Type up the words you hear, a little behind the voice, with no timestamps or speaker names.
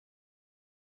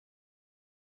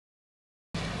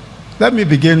Let me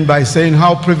begin by saying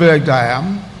how privileged I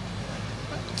am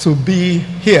to be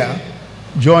here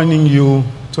joining you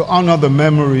to honor the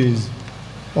memories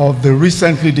of the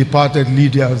recently departed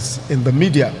leaders in the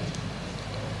media.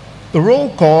 The roll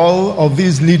call of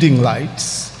these leading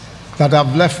lights that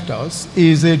have left us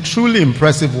is a truly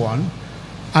impressive one,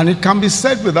 and it can be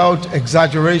said without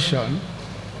exaggeration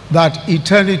that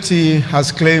eternity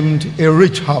has claimed a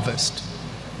rich harvest.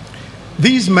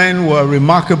 These men were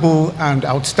remarkable and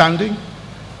outstanding,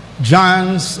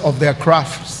 giants of their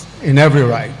crafts in every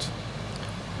right.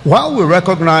 While we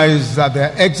recognize that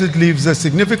their exit leaves a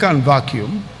significant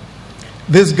vacuum,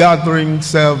 this gathering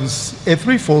serves a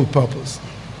threefold purpose.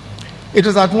 It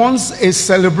is at once a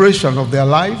celebration of their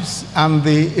lives and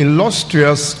the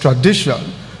illustrious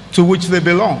tradition to which they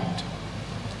belonged,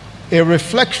 a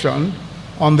reflection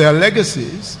on their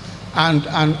legacies, and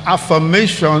an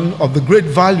affirmation of the great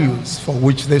values for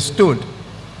which they stood.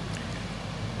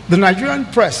 The Nigerian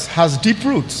press has deep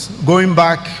roots going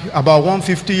back about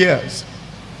 150 years.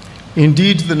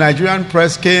 Indeed, the Nigerian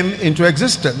press came into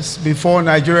existence before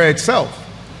Nigeria itself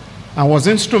and was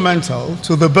instrumental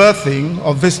to the birthing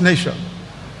of this nation.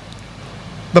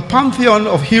 The pantheon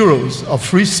of heroes of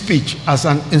free speech as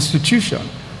an institution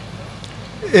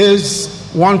is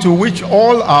one to which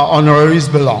all our honoraries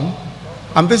belong,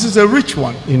 and this is a rich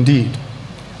one indeed.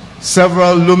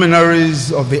 Several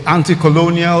luminaries of the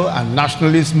anti-colonial and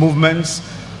nationalist movements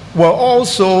were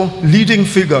also leading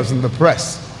figures in the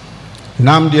press.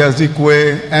 Nnamdi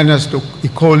Azikiwe, Ernest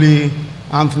Ikoli,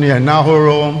 Anthony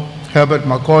Enahoro, Herbert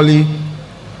Macaulay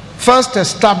first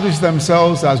established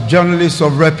themselves as journalists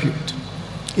of repute.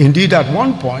 Indeed, at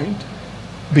one point,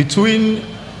 between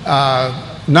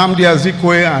Nnamdi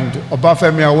Azikiwe and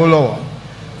Obafemi Awolowo,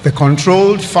 they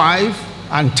controlled 5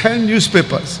 and 10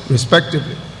 newspapers,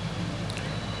 respectively.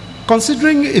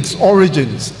 Considering its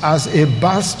origins as a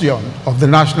bastion of the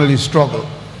nationalist struggle,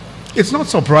 it's not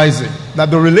surprising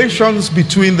that the relations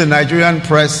between the Nigerian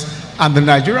press and the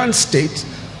Nigerian state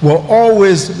were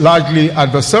always largely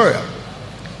adversarial.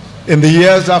 In the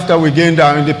years after we gained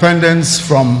our independence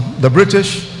from the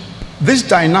British, this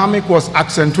dynamic was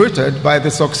accentuated by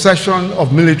the succession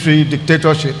of military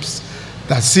dictatorships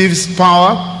that seized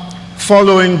power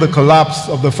following the collapse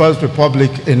of the First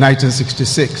Republic in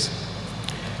 1966.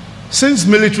 Since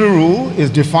military rule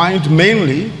is defined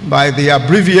mainly by the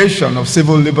abbreviation of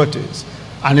civil liberties,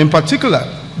 and in particular,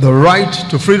 the right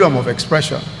to freedom of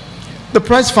expression, the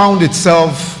press found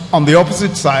itself on the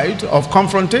opposite side of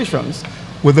confrontations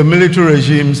with the military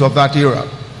regimes of that era.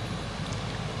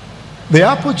 The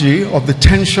apogee of the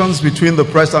tensions between the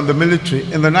press and the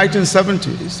military in the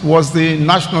 1970s was the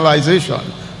nationalization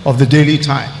of the Daily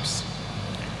Times.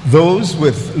 Those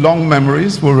with long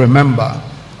memories will remember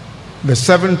the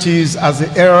 70s as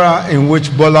the era in which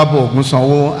Bolabo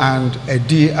Ogunsanwo and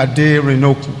Edi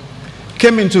Ade-Rinoku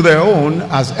came into their own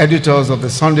as editors of the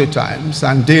Sunday Times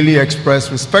and Daily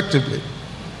Express, respectively.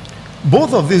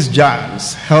 Both of these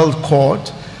giants held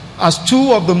court as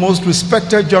two of the most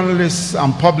respected journalists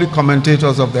and public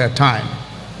commentators of their time.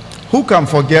 Who can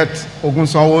forget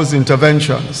Ogunsanwo's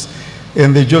interventions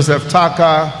in the Joseph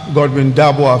Taka Godwin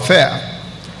Dabo affair,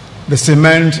 the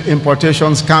cement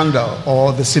importation scandal,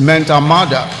 or the cement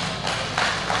armada,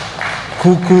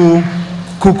 Cuckoo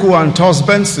and Toss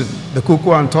Benson, the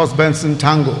Cuckoo and Toss Benson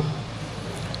tango.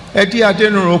 Edi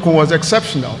Ade-Rinoku was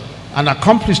exceptional, an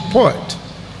accomplished poet,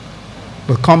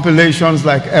 with compilations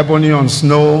like Ebony on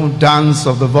Snow, Dance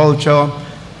of the Vulture,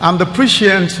 and the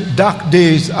prescient Dark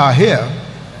Days Are Here.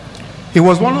 He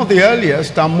was one of the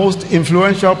earliest and most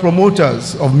influential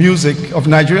promoters of music, of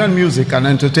Nigerian music and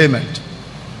entertainment.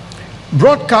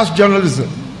 Broadcast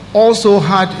journalism also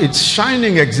had its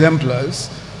shining exemplars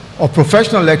of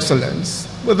professional excellence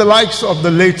with the likes of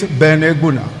the late Ben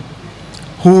Egbuna,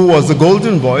 who was the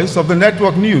golden voice of the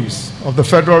network news of the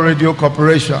Federal Radio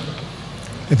Corporation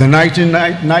in the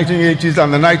 1980s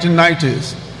and the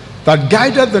 1990s that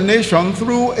guided the nation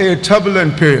through a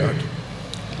turbulent period.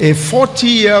 A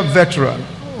 40-year veteran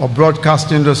of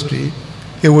broadcast industry,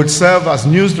 he would serve as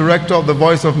news director of the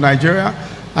Voice of Nigeria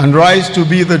and rise to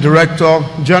be the Director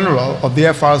General of the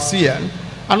FRCN,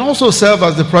 and also serve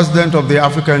as the President of the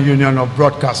African Union of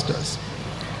Broadcasters.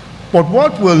 But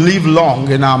what will live long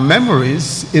in our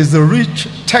memories is the rich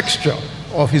texture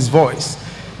of his voice,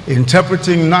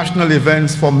 interpreting national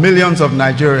events for millions of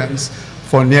Nigerians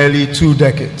for nearly 2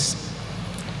 decades.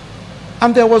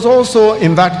 And there was also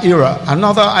in that era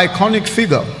another iconic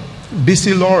figure,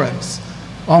 B.C. Lawrence,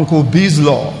 Uncle B's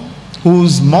Law,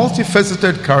 whose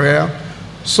multifaceted career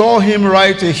saw him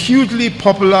write a hugely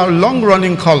popular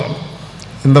long-running column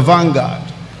in the Vanguard,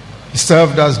 He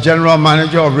served as general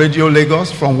manager of Radio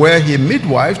Lagos, from where he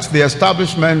midwifed the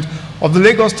establishment of the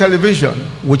Lagos Television,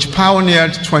 which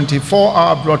pioneered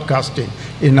 24-hour broadcasting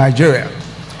in Nigeria.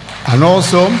 And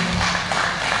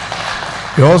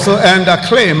he also earned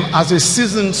acclaim as a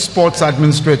seasoned sports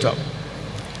administrator.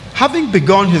 Having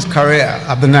begun his career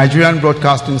at the Nigerian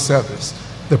Broadcasting Service,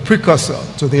 the precursor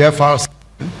to the FRC,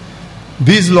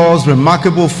 Bizlaw's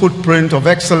remarkable footprint of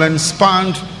excellence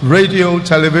spanned radio,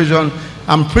 television,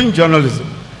 and print journalism,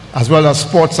 as well as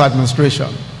sports administration.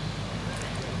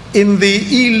 In the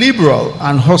illiberal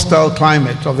and hostile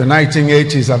climate of the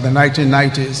 1980s and the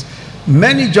 1990s,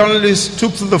 many journalists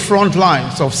took to the front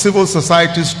lines of civil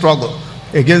society's struggle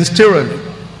against tyranny,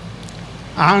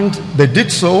 and they did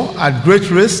so at great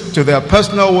risk to their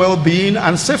personal well-being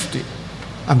and safety,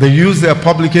 and they used their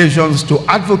publications to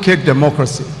advocate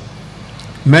democracy.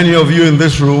 Many of you in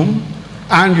this room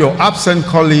and your absent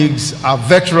colleagues are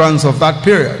veterans of that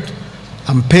period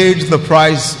and paid the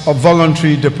price of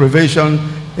voluntary deprivation,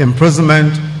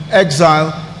 imprisonment,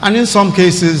 exile, and in some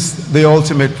cases, the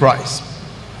ultimate price.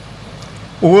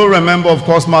 We will remember, of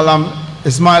course, Malam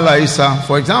Ismaila Issa,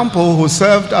 for example, who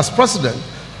served as president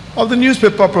of the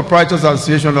Newspaper Proprietors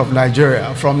Association of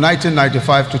Nigeria from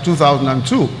 1995 to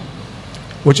 2002,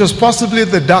 which was possibly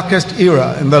the darkest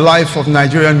era in the life of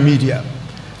Nigerian media.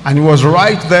 And he was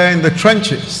right there in the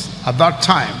trenches at that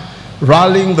time,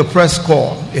 rallying the press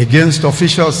corps against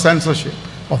official censorship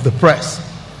of the press.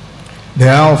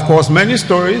 There are, of course, many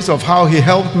stories of how he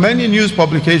helped many news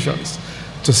publications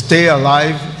to stay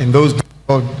alive in those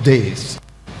difficult days.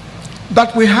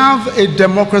 That we have a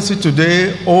democracy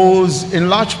today owes in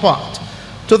large part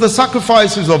to the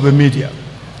sacrifices of the media,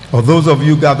 of those of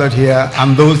you gathered here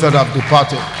and those that have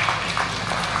departed.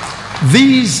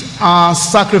 These are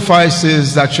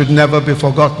sacrifices that should never be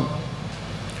forgotten.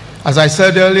 As I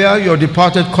said earlier, your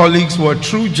departed colleagues were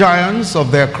true giants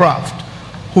of their craft,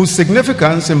 whose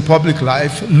significance in public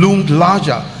life loomed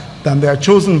larger than their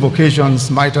chosen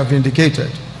vocations might have indicated.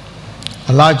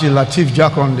 Alhaji Lateef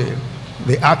Jakonde,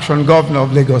 the action governor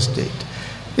of Lagos State,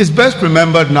 is best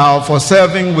remembered now for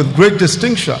serving with great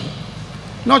distinction,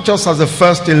 not just as the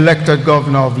first elected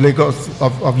governor of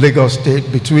Lagos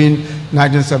State between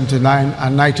 1979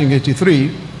 and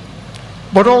 1983,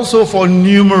 but also for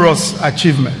numerous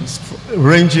achievements,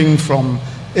 ranging from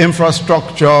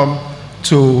infrastructure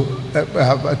to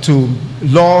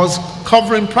laws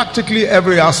covering practically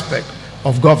every aspect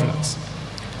of governance.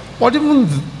 But even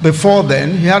before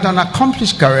then, he had an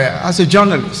accomplished career as a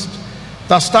journalist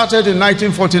that started in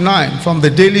 1949 from the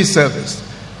Daily Service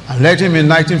and led him in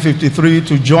 1953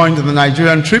 to join the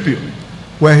Nigerian Tribune,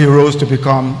 where he rose to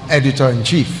become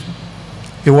editor-in-chief.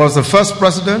 He was the first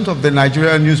president of the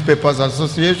Nigerian Newspapers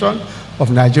Association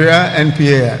of Nigeria,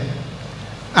 NPAN.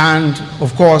 And,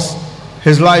 of course,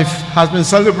 his life has been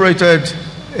celebrated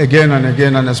again and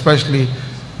again, and especially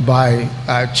by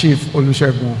Chief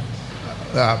Olusegun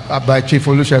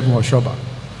Oshoba.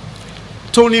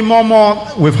 Tony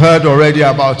Momo, we've heard already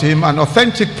about him, an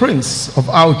authentic prince of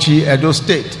Auchi, Edo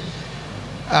State.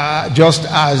 Just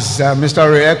as Mr.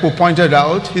 Reeku pointed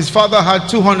out, his father had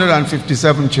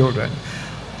 257 children.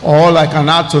 All I can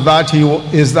add to that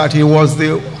is that he was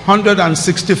the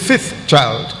 165th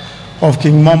child of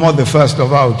King Momo I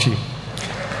of Auchi.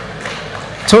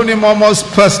 Tony Momo's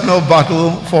personal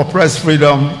battle for press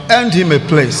freedom earned him a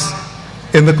place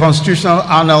in the constitutional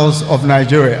annals of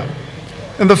Nigeria.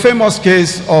 In the famous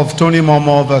case of Tony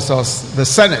Momo versus the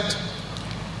Senate,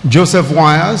 Joseph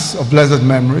Wires, of blessed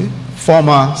memory,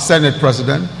 former Senate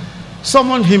president,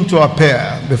 summoned him to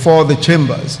appear before the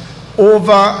chambers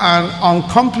over an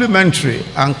uncomplimentary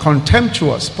and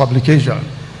contemptuous publication.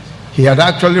 He had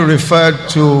actually referred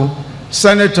to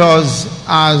senators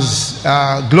as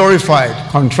glorified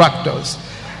contractors,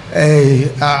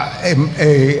 a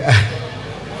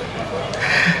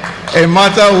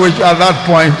matter which at that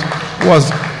point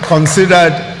was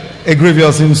considered a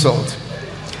grievous insult.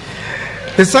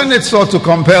 The Senate sought to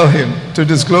compel him to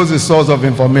disclose his source of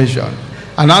information.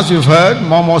 And as you've heard,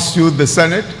 Momo sued the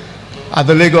Senate at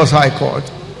the Lagos High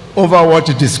Court over what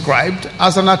he described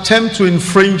as an attempt to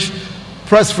infringe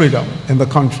press freedom in the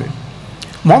country.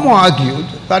 Momo argued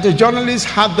that a journalist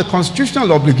had the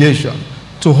constitutional obligation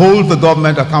to hold the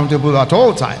government accountable at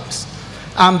all times,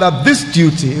 and that this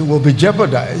duty will be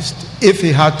jeopardized if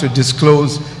he had to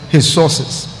disclose his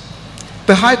sources.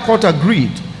 The High Court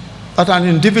agreed that an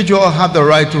individual had the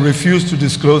right to refuse to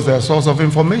disclose their source of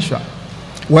information,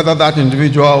 whether that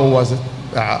individual was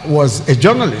a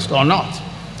journalist or not.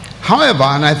 However,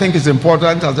 and I think it's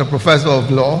important as a professor of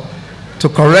law to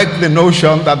correct the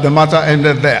notion that the matter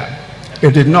ended there.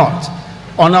 It did not.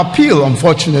 On appeal,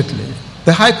 unfortunately,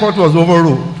 The High Court was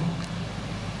overruled.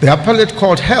 The Appellate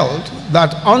Court held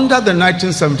that under the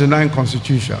 1979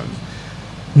 Constitution,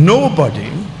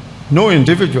 nobody, no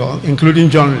individual, including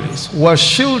journalists, was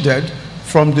shielded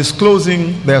from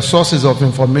disclosing their sources of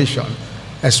information,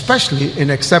 especially in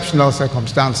exceptional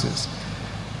circumstances.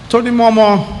 Tony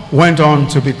Momoh went on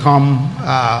to become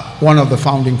one of the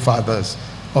founding fathers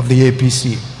of the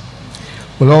APC.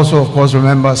 We'll also, of course,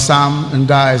 remember Sam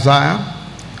Ndai Isaiah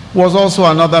was also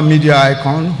another media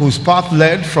icon whose path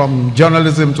led from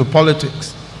journalism to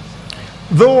politics.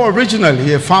 Though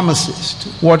originally a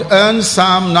pharmacist, what earned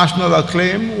Sam national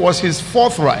acclaim was his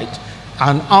forthright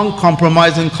and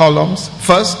uncompromising columns,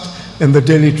 first in the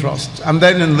Daily Trust and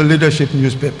then in the Leadership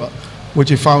newspaper, which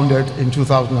he founded in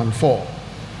 2004.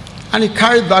 And he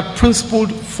carried that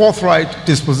principled, forthright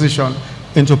disposition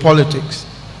into politics.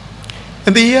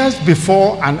 In the years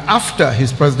before and after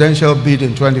his presidential bid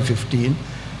in 2015,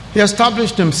 he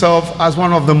established himself as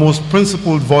one of the most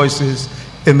principled voices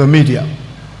in the media.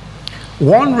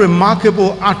 One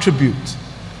remarkable attribute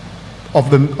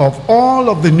of all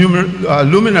of the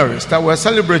luminaries that we're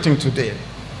celebrating today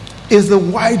is the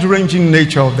wide-ranging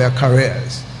nature of their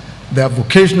careers. Their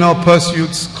vocational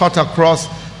pursuits cut across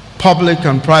public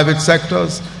and private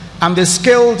sectors, and they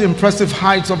scaled impressive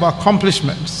heights of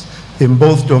accomplishments in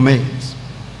both domains.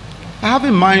 I have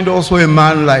in mind also a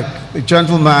man like the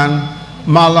gentleman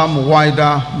Malam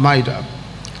Waida Maida,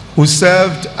 who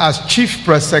served as Chief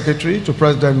Press Secretary to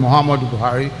President Muhammadu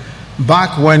Buhari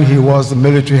back when he was the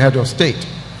military head of state.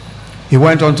 He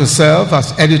went on to serve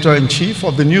as Editor-in-Chief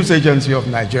of the News Agency of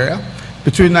Nigeria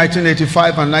between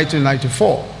 1985 and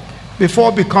 1994,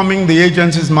 before becoming the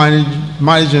agency's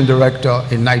managing director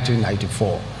in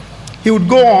 1994. He would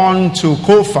go on to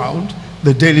co-found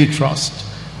the Daily Trust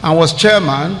and was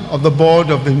chairman of the board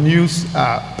of the News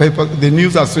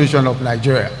Association of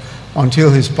Nigeria until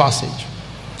his passage.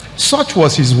 Such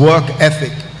was his work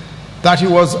ethic that he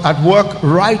was at work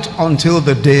right until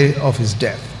the day of his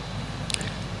death.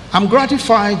 I'm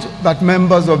gratified that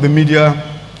members of the media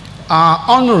are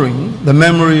honoring the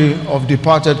memory of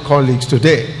departed colleagues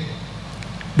today.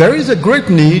 There is a great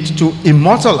need to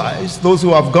immortalize those who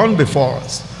have gone before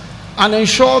us and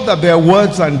ensure that their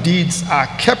words and deeds are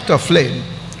kept aflame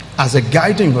as a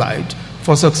guiding light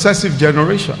for successive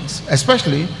generations,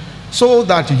 especially so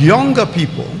that younger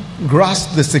people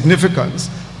grasp the significance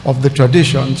of the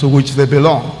tradition to which they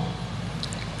belong.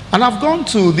 And I've gone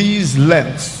to these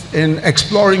lengths in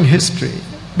exploring history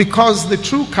because the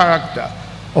true character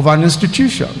of an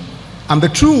institution and the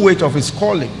true weight of its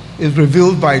calling is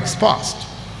revealed by its past,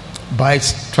 by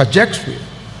its trajectory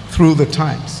through the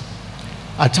times.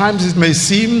 At times it may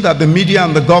seem that the media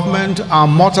and the government are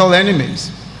mortal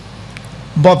enemies,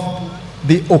 but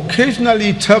the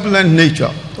occasionally turbulent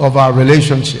nature of our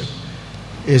relationship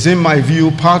is, in my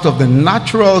view, part of the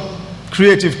natural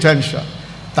creative tension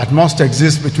that must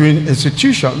exist between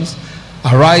institutions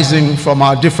arising from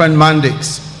our different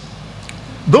mandates.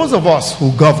 Those of us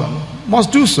who govern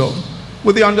must do so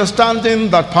with the understanding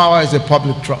that power is a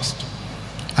public trust,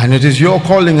 and it is your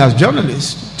calling as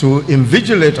journalists to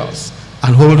invigilate us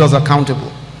and hold us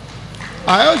accountable.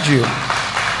 I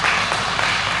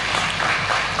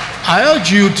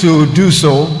urge you to do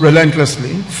so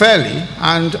relentlessly, fairly,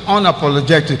 and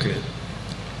unapologetically.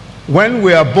 When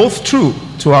we are both true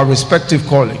to our respective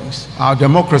callings, our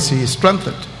democracy is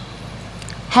strengthened.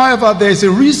 However, there is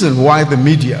a reason why the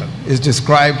media is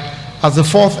described as the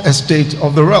fourth estate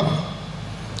of the realm.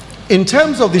 In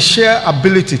terms of the sheer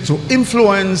ability to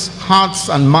influence hearts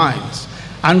and minds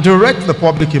and direct the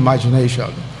public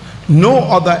imagination, no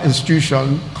other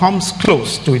institution comes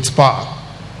close to its power.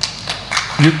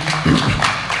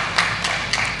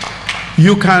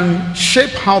 You can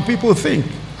shape how people think,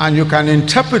 and you can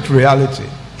interpret reality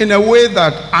in a way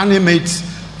that animates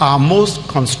our most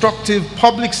constructive,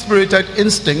 public-spirited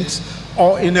instincts,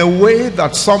 or in a way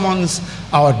that summons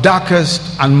our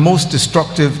darkest and most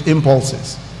destructive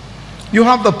impulses. You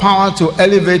have the power to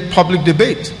elevate public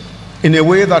debate in a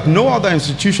way that no other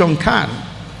institution can.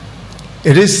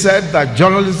 It is said that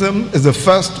journalism is the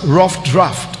first rough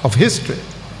draft of history.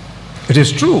 It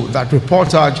is true that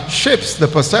reportage shapes the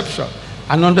perception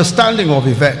and understanding of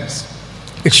events.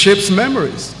 It shapes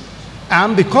memories.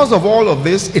 And because of all of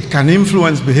this, it can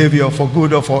influence behavior for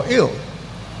good or for ill.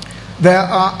 There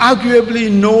are arguably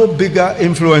no bigger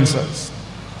influencers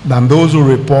than those who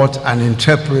report and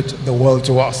interpret the world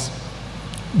to us.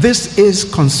 This is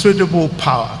considerable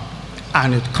power,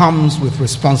 and it comes with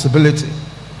responsibility.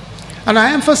 And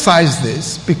I emphasize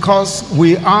this because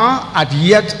we are at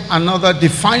yet another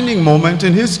defining moment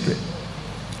in history,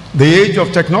 the age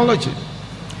of technology,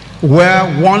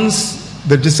 where once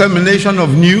the dissemination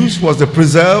of news was the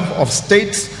preserve of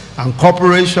states and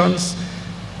corporations,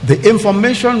 the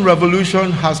information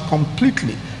revolution has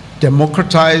completely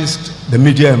democratized the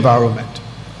media environment.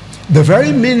 The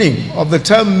very meaning of the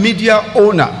term media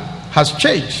owner has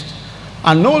changed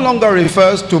and no longer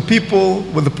refers to people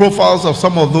with the profiles of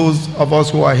some of those of us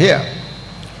who are here.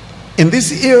 In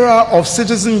this era of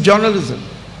citizen journalism,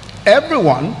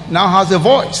 everyone now has a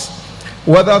voice,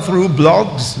 whether through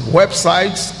blogs,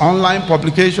 websites, online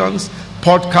publications,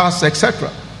 podcasts,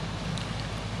 etc.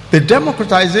 The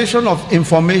democratization of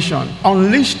information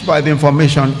unleashed by the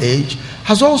information age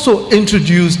has also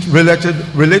introduced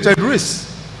related risks,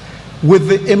 with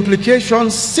the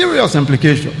implications, serious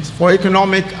implications, for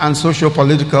economic and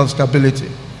socio-political stability.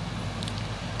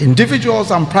 Individuals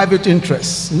and private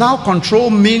interests now control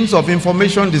means of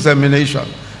information dissemination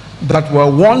that were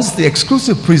once the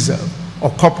exclusive preserve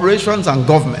of corporations and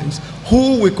governments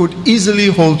who we could easily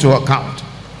hold to account.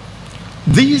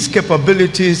 These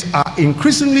capabilities are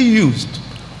increasingly used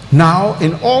now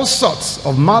in all sorts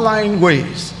of malign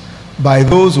ways by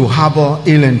those who harbor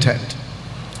ill intent.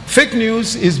 Fake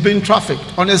news is being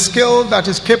trafficked on a scale that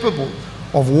is capable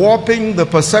of warping the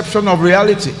perception of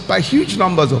reality by huge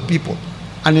numbers of people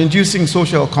and inducing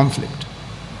social conflict.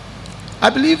 I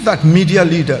believe that media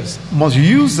leaders must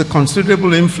use the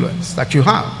considerable influence that you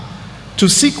have to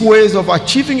seek ways of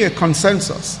achieving a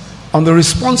consensus on the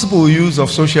responsible use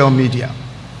of social media.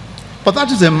 But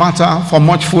that is a matter for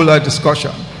much fuller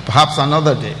discussion, perhaps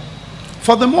another day.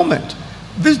 For the moment,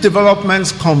 these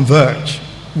developments converge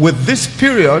with this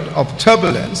period of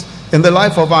turbulence in the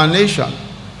life of our nation.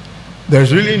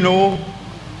 There's really no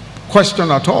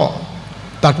question at all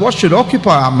that what should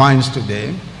occupy our minds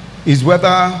today is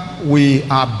whether we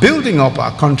are building up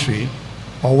our country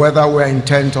or whether we're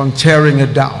intent on tearing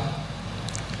it down.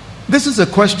 This is a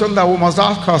question that we must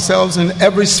ask ourselves in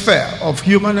every sphere of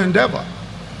human endeavor.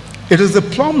 It is the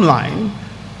plumb line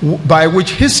by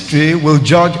which history will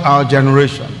judge our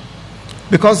generation.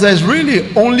 Because there's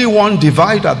really only one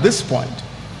divide at this point.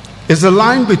 It's the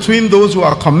line between those who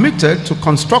are committed to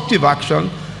constructive action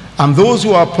and those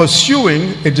who are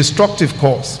pursuing a destructive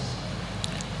course.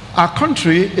 Our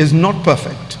country is not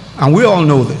perfect, and we all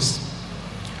know this.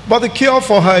 But the cure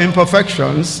for her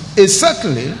imperfections is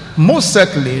certainly, most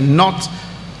certainly, not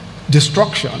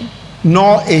destruction,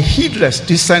 nor a heedless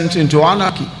descent into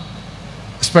anarchy,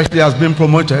 especially as being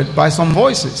promoted by some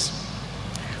voices.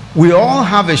 We all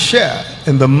have a share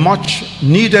in the much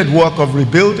needed work of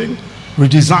rebuilding,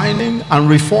 redesigning, and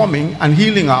reforming and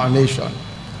healing our nation.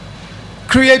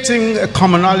 Creating a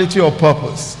commonality of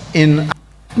purpose in an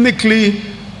ethnically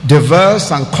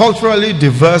diverse and culturally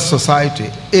diverse society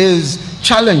is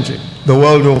challenging the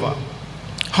world over.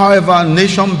 However,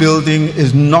 nation building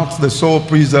is not the sole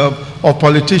preserve of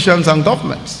politicians and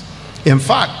governments. In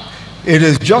fact, it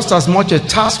is just as much a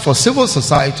task for civil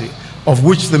society, of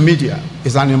which the media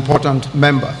is an important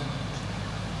member.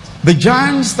 The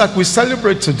giants that we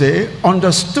celebrate today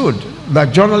understood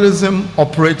that journalism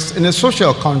operates in a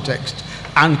social context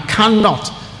and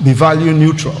cannot be value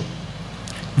neutral.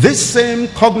 This same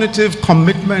cognitive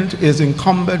commitment is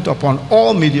incumbent upon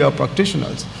all media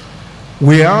practitioners.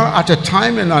 We are at a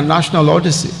time in our national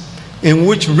odyssey in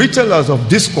which retailers of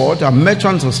discord and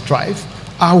merchants of strife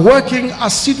are working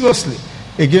assiduously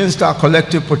against our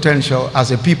collective potential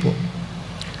as a people.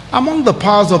 Among the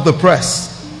powers of the press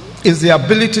is the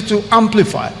ability to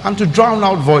amplify and to drown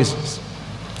out voices.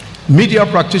 Media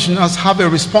practitioners have a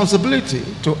responsibility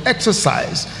to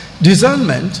exercise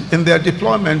discernment in their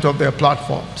deployment of their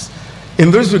platforms.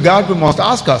 In this regard, we must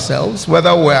ask ourselves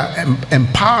whether we're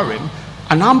empowering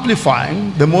and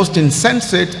amplifying the most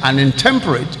insensate and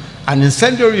intemperate and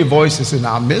incendiary voices in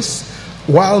our midst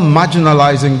while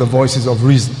marginalizing the voices of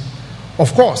reason.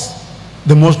 Of course,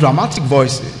 the most dramatic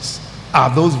voices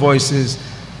are those voices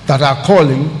that are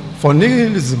calling for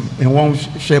nihilism in one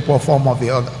shape or form or the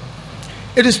other.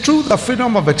 It is true that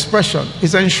freedom of expression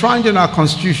is enshrined in our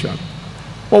Constitution,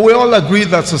 but we all agree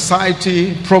that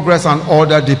society, progress, and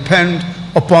order depend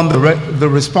upon the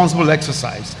responsible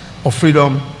exercise of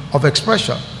freedom of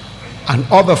expression and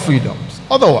other freedoms.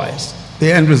 Otherwise,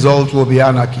 the end result will be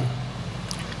anarchy.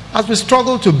 As we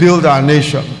struggle to build our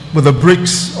nation with the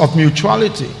bricks of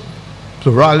mutuality,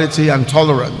 plurality, and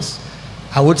tolerance,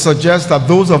 I would suggest that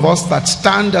those of us that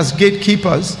stand as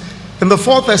gatekeepers in the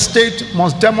fourth estate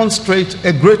must demonstrate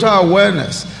a greater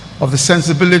awareness of the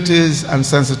sensibilities and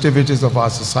sensitivities of our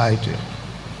society.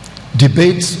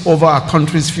 Debates over our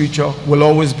country's future will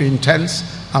always be intense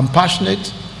and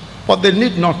passionate, but they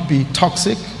need not be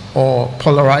toxic or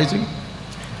polarizing.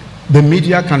 The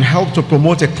media can help to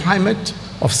promote a climate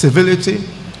of civility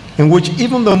in which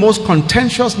even the most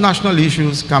contentious national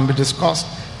issues can be discussed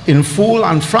in full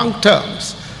and frank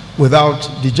terms without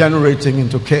degenerating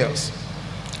into chaos.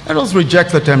 Let us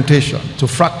reject the temptation to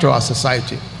fracture our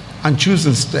society and choose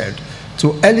instead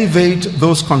to elevate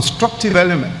those constructive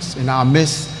elements in our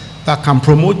midst that can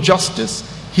promote justice,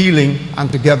 healing,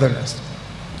 and togetherness.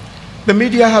 The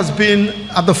media has been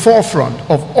at the forefront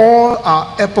of all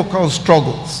our epochal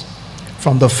struggles,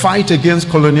 from the fight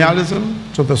against colonialism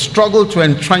to the struggle to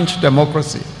entrench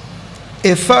democracy.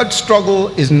 A third struggle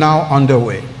is now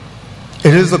underway.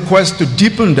 It is the quest to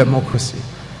deepen democracy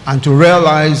and to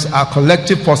realize our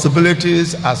collective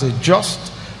possibilities as a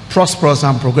just, prosperous,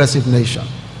 and progressive nation.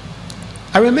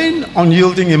 I remain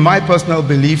unyielding in my personal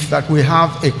belief that we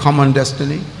have a common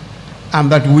destiny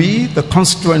and that we, the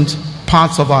constituent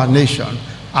parts of our nation,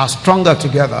 are stronger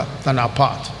together than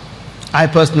apart. I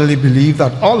personally believe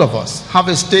that all of us have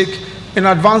a stake in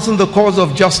advancing the cause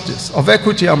of justice, of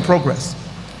equity, and progress.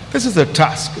 This is a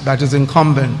task that is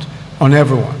incumbent on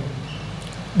everyone.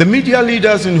 The media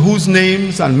leaders in whose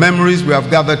names and memories we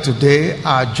have gathered today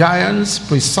are giants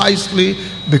precisely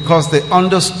because they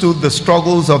understood the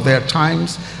struggles of their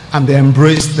times and they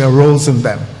embraced their roles in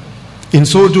them. In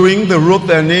so doing, they wrote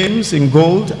their names in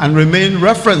gold and remain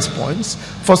reference points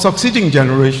for succeeding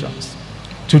generations.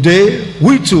 Today,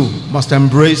 we too must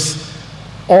embrace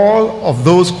all of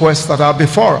those quests that are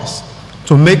before us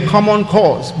to make common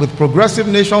cause with progressive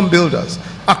nation builders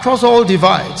across all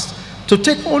divides, to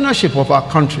take ownership of our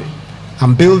country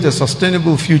and build a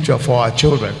sustainable future for our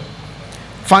children.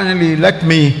 Finally, let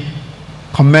me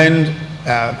commend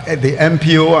the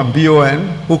MPO and BON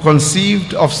who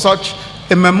conceived of such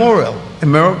a memorial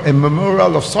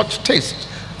of such taste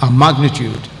and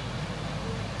magnitude.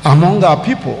 Among our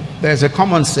people, there's a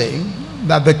common saying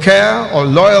that the care or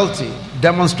loyalty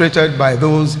demonstrated by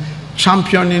those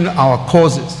championing our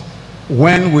causes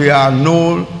when we are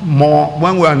no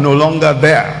longer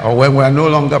there or when we are no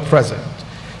longer present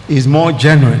is more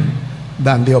genuine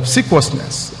than the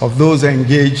obsequiousness of those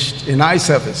engaged in eye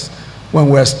service when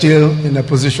we're still in a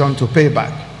position to pay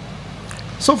back.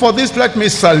 So for this, let me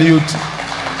salute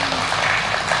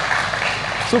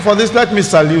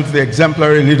the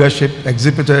exemplary leadership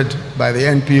exhibited by the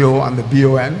NPO and the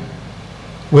BON.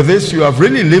 With this, you have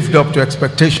really lived up to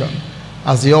expectation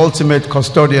as the ultimate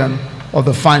custodian of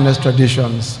the finest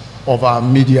traditions of our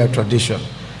media tradition.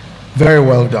 Very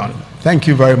well done. Thank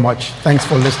you very much. Thanks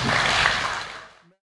for listening.